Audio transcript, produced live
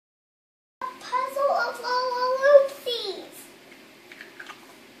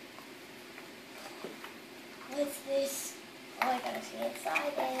she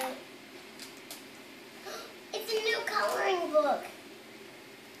excited. It's a new coloring book.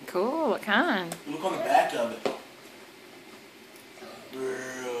 Cool. What kind? Look on the back of it.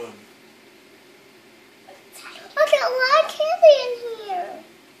 Good. Look at a lot of candy in here.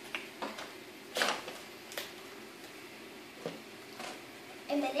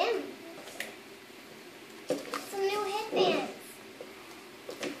 M&M. Some new headbands.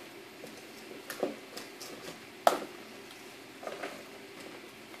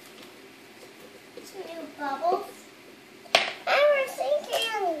 Some new bubbles. I never seen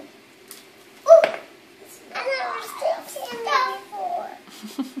candy. Ooh, I never seen candy before.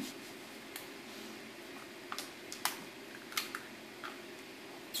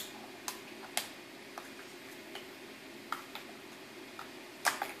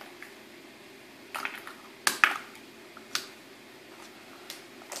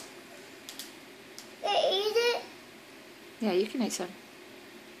 Yeah, you can eat some.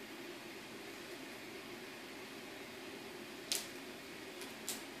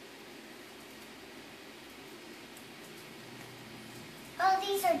 Oh,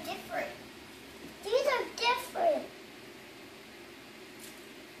 these are different. These are different.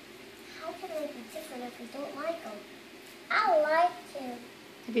 How can they be different if we don't like them? I like to.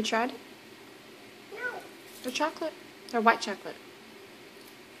 Have you tried it? No. They're chocolate. They're white chocolate.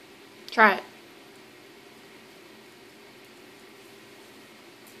 Try it.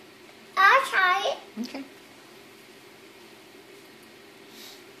 I'll try it. Okay.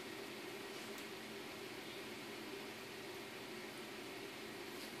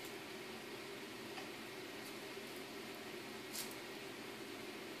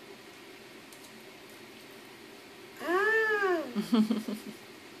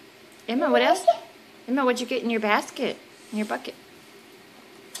 Emma, what else? Emma, what'd you get in your basket? In your bucket?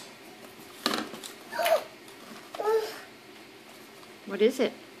 What is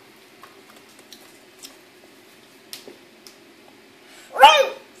it?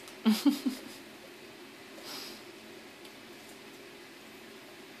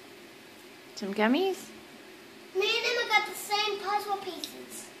 Some gummies? Me and Emma got the same puzzle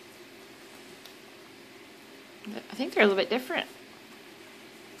pieces. I think they're a little bit different.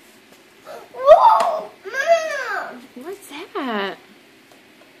 Whoa! Mom! What's that?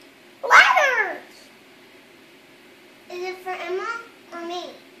 Letters! Is it for Emma or me?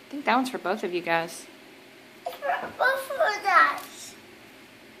 I think that one's for both of you guys. It's for both of us.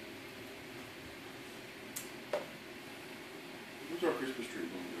 Where's our Christmas tree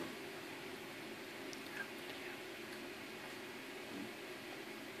going to go?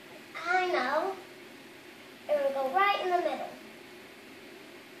 I know. It will go right in the middle.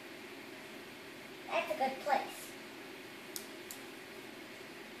 That's a good place.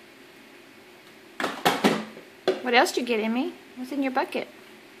 What else did you get, Emmy? What's in your bucket?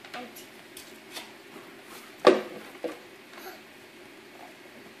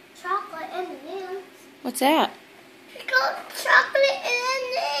 Chocolate M&M's. What's that? It's got chocolate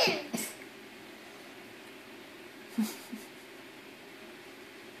M&M's.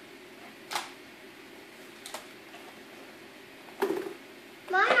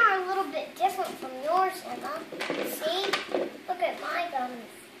 Mine are a little bit different from yours, Emma. See? Look at my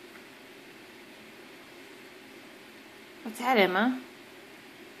gummies. What's that, Emma?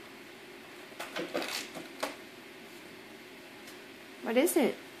 What is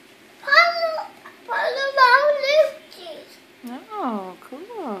it? Puzzle Lucci's. Oh,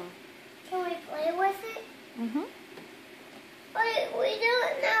 cool. Can we play with it? Mm-hmm. But we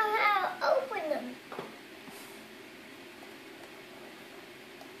don't know how to open them.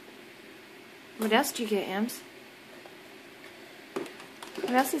 What else did you get, Ems?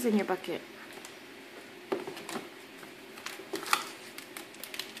 What else is in your bucket?